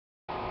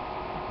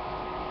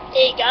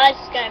Hey guys,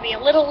 it's gonna be a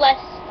little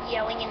less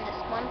yelling in this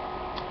one.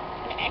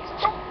 I'm gonna exit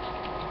that.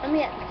 Let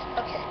me exit.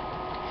 Okay.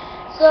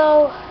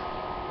 So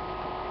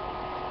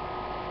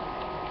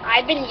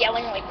I've been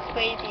yelling like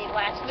crazy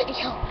last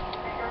video.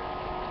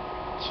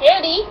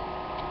 Kitty,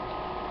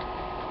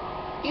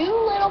 you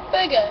little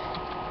figure.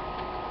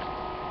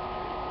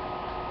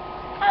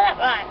 How that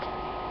rhymed?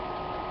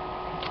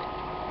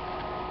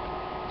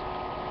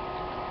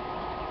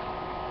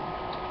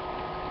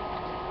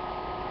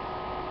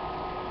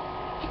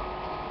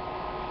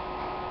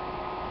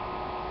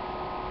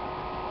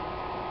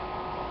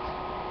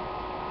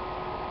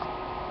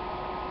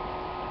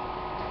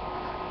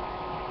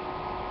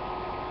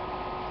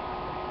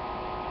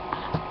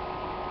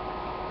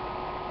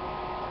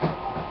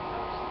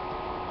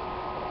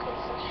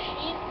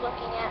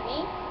 Looking at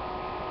me.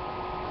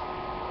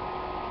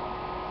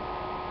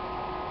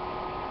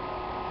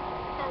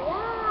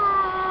 Hello?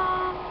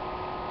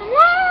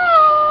 Hello?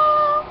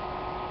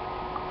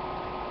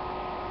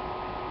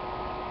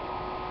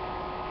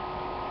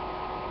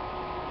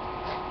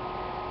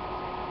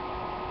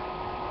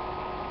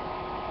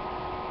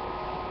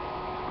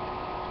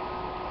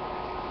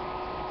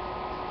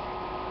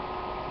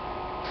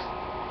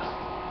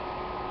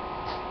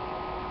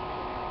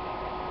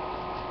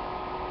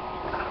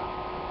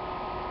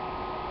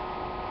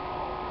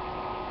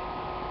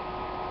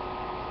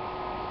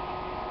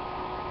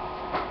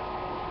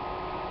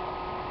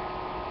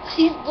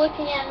 She's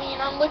looking at me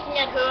and I'm looking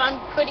at her. I'm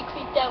pretty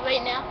creeped out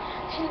right now.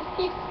 She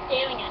keeps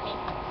staring at me.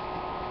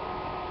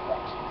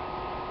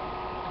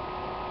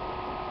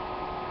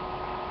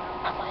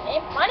 Not my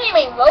name. My name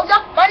ain't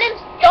Rosa. My name's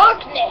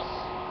Darkness.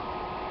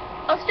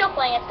 I'm still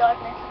playing as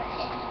Darkness.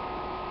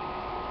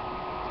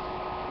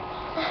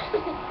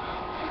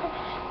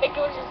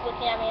 Victor was just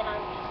looking at me and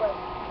I'm just like,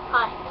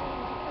 hi.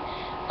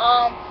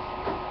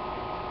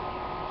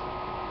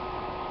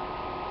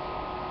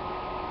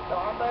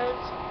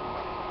 Stormbirds.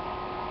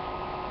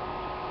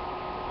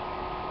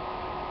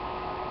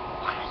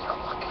 What are you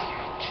looking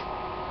at?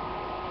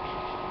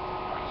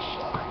 What is she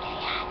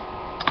looking at?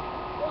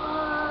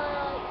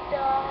 What the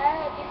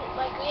heck? Is it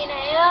my green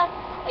hair?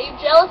 Are you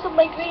jealous of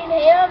my green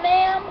hair,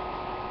 ma'am?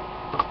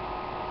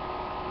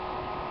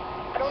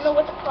 I don't know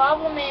what the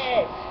problem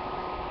is.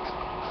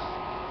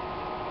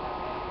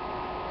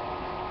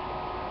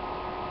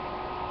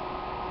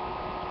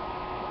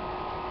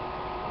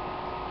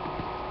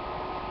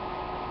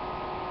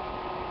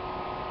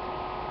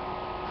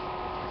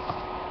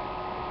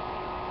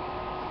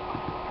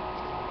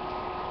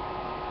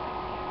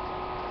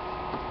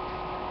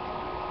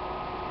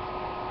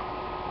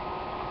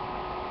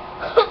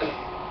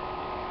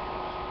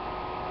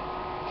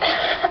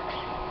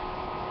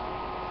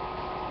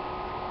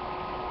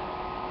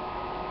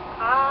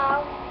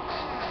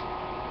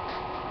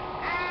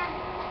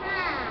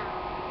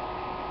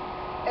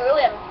 I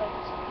really haven't played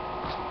this one.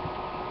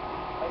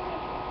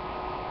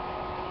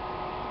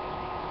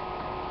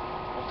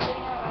 Just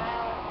sitting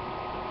around.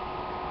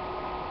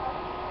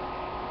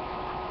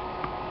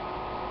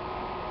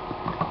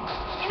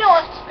 You know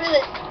what? Screw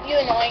this. You're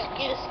annoying.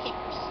 You just keep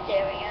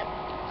staring at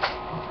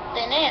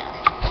thin air.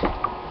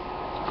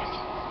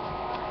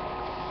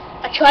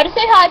 I try to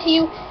say hi to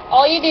you.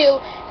 All you do.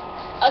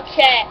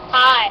 Okay,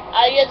 hi.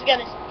 I'm just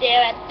gonna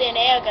stare at thin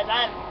air because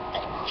I'm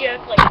a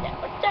jerk like that.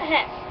 What the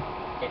heck?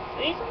 Did it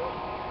freeze on me?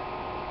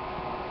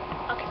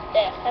 Okay,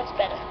 there. That's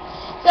better.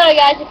 Sorry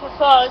guys if it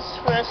froze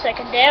for a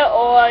second there,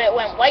 or it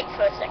went white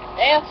for a second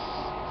there.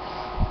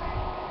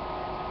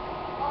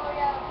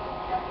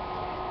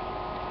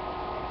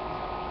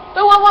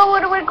 But what?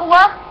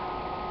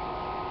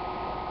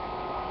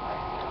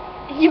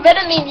 You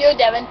better mean you,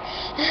 Devin.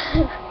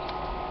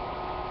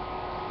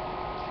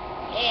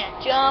 Yeah,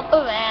 jump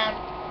around.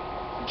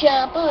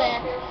 Jump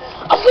around.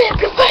 I'll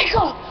rip your face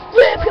off!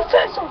 Rip your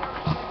face off!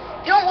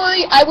 Don't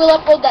worry, I will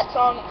upload that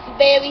song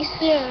very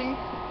soon.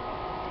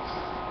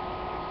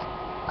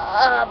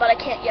 But I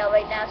can't yell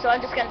right now, so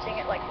I'm just gonna sing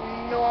it like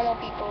normal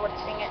people would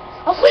sing it.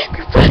 I'll rip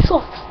your face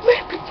off!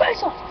 Rip your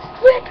face off!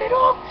 Rip it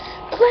off!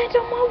 Plant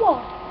on my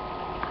wall!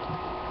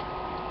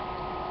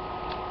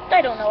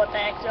 I don't know what the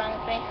heck's wrong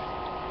with me.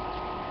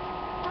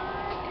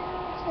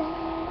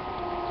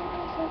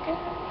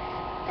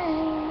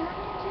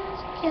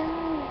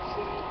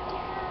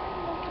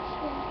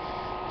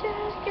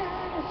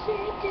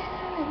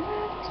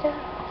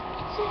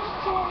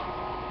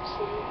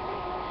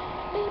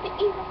 Maybe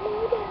even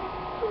more down.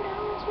 Who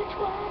knows which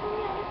one I'm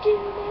gonna do?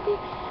 Maybe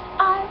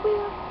I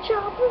will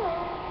jump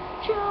around.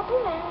 Who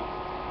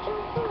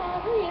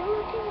are you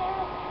looking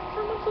at?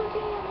 Someone's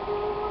looking at me,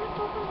 they wanna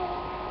talk to me.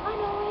 I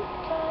know it's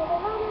because I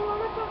know they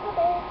wanna talk to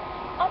me.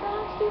 I'm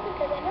not stupid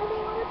because I know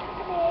they wanna talk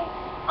to me.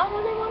 I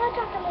know they wanna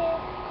talk to me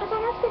because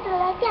I'm not stupid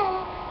like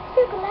that.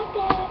 Stupid like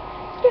that.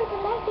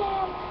 Stupid like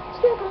that.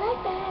 Stupid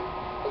like that.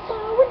 It's so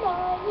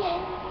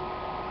annoying.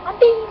 I'm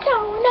being so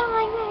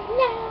annoying right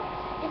now.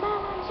 You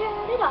might want to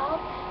turn it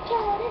off.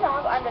 Turn it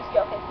off. I'm just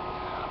joking.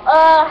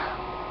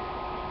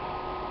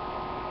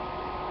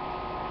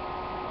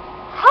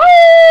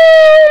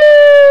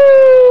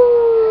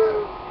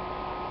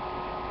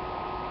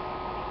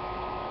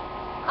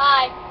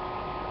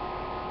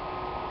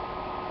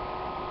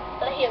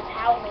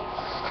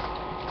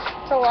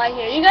 I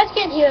hear. You guys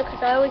can't hear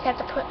because I always have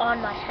to put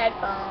on my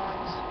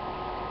headphones.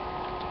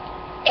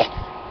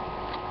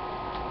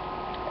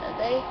 Are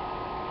they?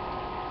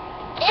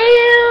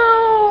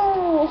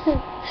 Ew!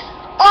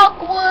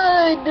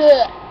 Awkward!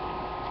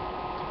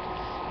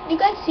 You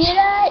guys see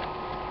that?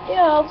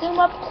 Yeah, I'll zoom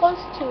up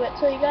close to it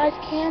so you guys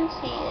can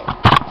see it.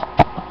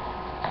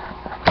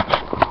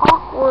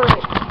 Awkward.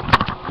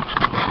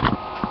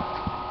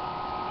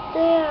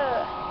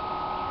 There.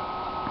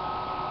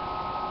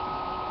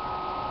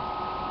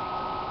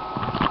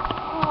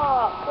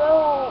 Oh,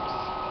 gross.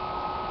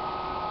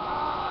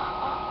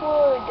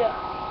 Awkward.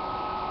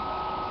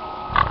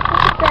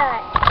 Look at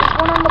that. There's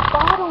one on the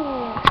bottom.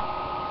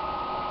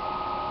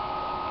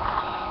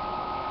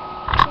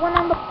 There's one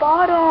on the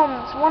bottom.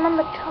 There's one on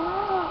the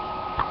top.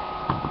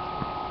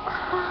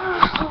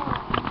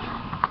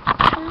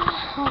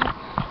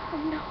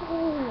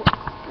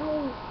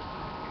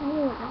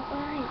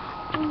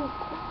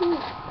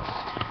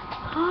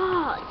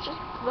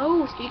 Just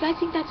gross. Do you guys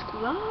think that's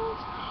gross?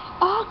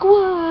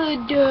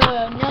 Awkward.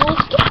 Now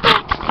let's get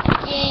back to the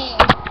game.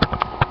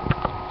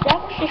 That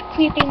was just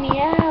creeping me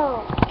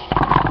out.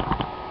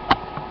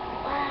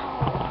 Wow.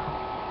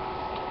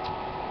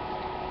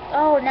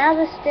 Oh, now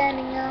they're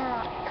standing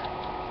up.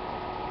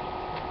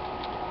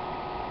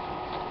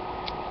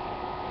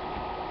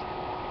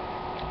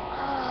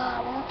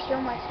 I want to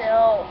kill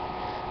myself.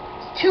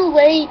 It's too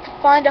late to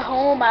find a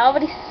home. I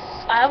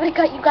already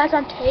got you guys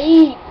on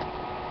tape.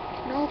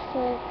 No.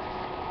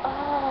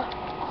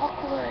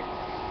 Awkward.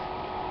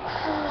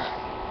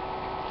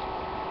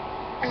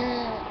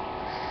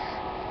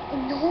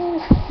 No.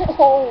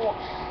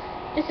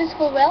 This is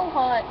for Real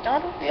Hunt,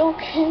 not a real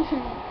game.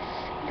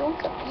 You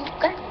got.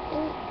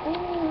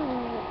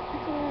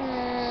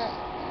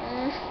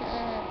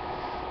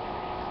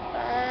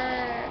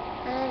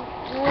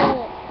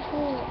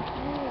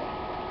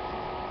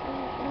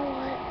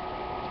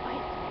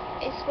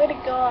 I swear to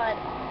God.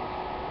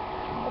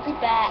 I'll be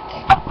back.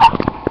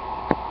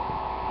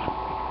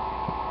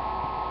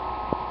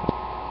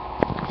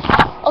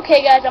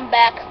 Okay guys, I'm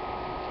back.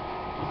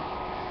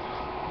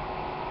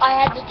 I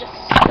had to just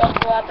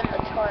scuffle up in the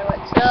toilet,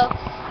 so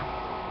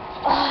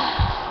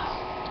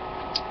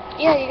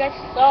yeah, you guys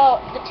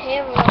saw the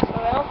terror of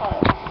Real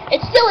Hunt.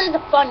 It still is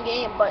a fun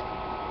game, but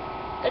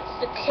that's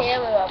the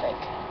terror of it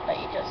that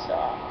you just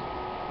saw.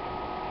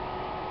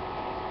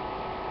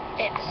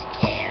 It's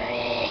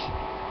scary.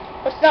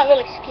 But it's not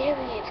really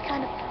scary, it's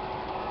kind of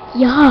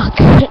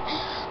yuck.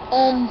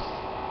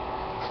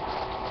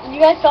 You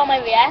guys saw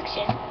my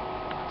reaction.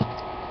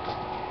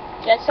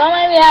 You guys saw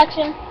my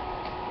reaction.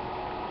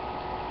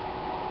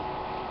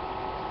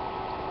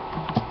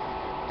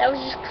 That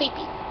was just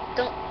creepy.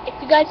 If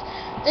you guys,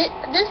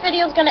 this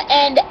video is gonna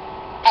end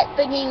at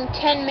being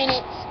 10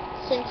 minutes,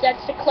 since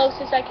that's the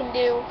closest I can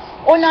do,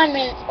 or 9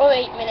 minutes, or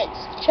 8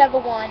 minutes, whichever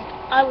one.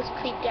 I was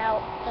creeped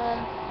out.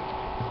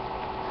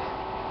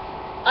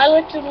 I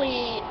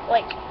literally,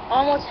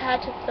 almost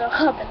had to throw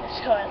up in the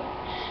toilet.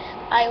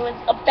 I was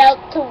about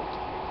to,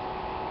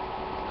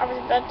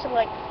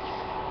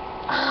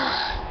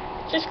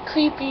 just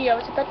creepy. I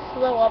was about to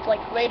throw up,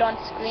 right on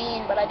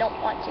screen, but I don't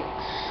want to.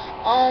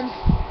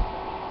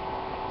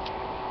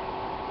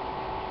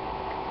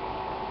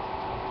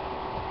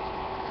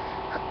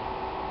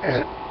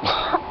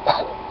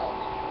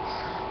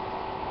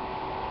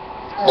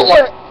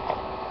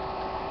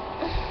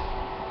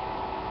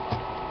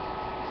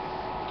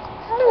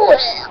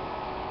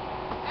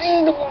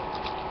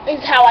 This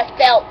is how I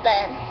felt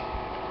then.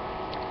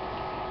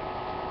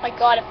 My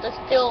God, if they're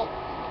still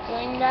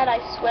doing that, I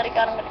swear to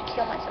God, I'm gonna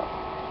kill myself.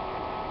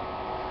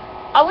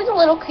 I was a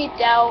little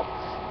creeped out.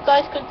 You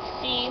guys could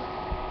see.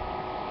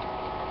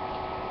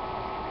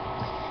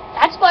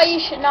 That's why you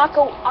should not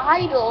go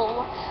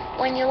idle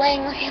when you're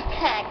laying on your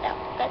back.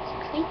 That's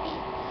creepy.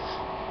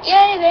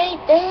 Yay, they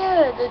ain't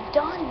there. They're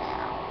done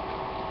now.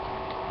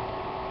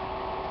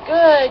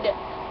 Good.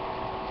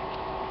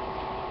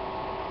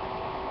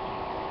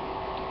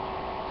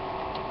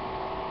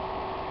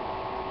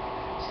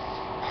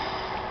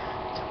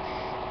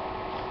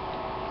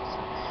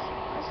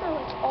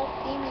 All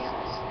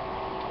females.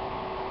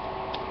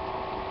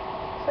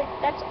 It's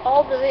that's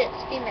all there is.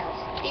 Females.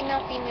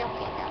 Female, female,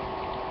 female.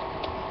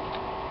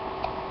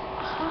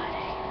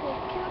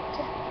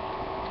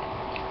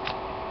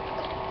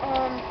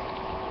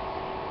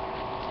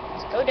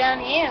 Let's go down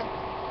here.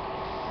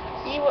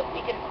 See what we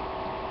can.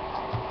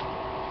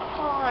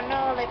 Oh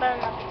no, they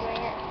better not be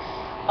doing it.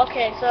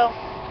 Okay, so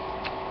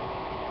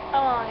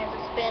how long has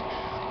this been?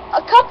 A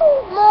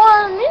couple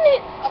more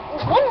minutes.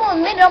 1 more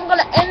minute. I'm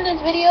gonna end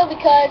this video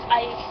because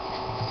I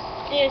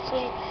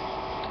seriously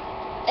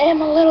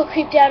am a little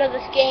creeped out of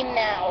this game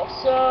now.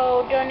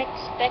 So don't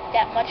expect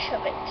that much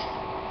of it.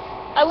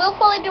 I will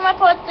probably do my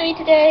part 3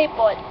 today,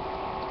 but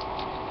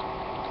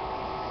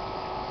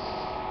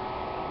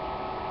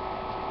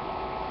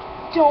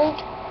don't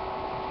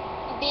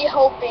be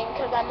hoping,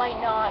 because I might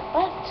not.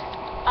 But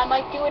I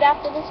might do it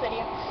after this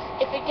video.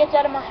 If it gets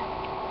out of my head,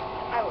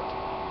 I will.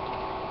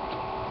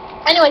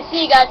 Anyway,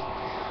 see you guys.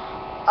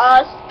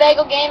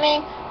 Bagel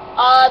Gaming.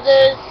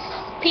 There's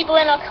people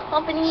in our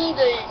company.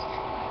 There's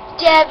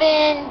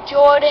Devin,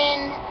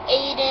 Jordan,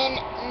 Aiden,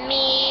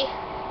 me,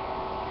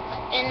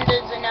 and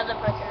there's another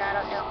person. I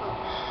don't know who.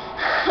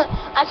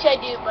 Actually,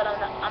 I do, but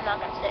I'm not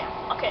gonna say him.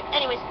 Okay.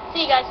 Anyways,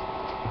 see you guys.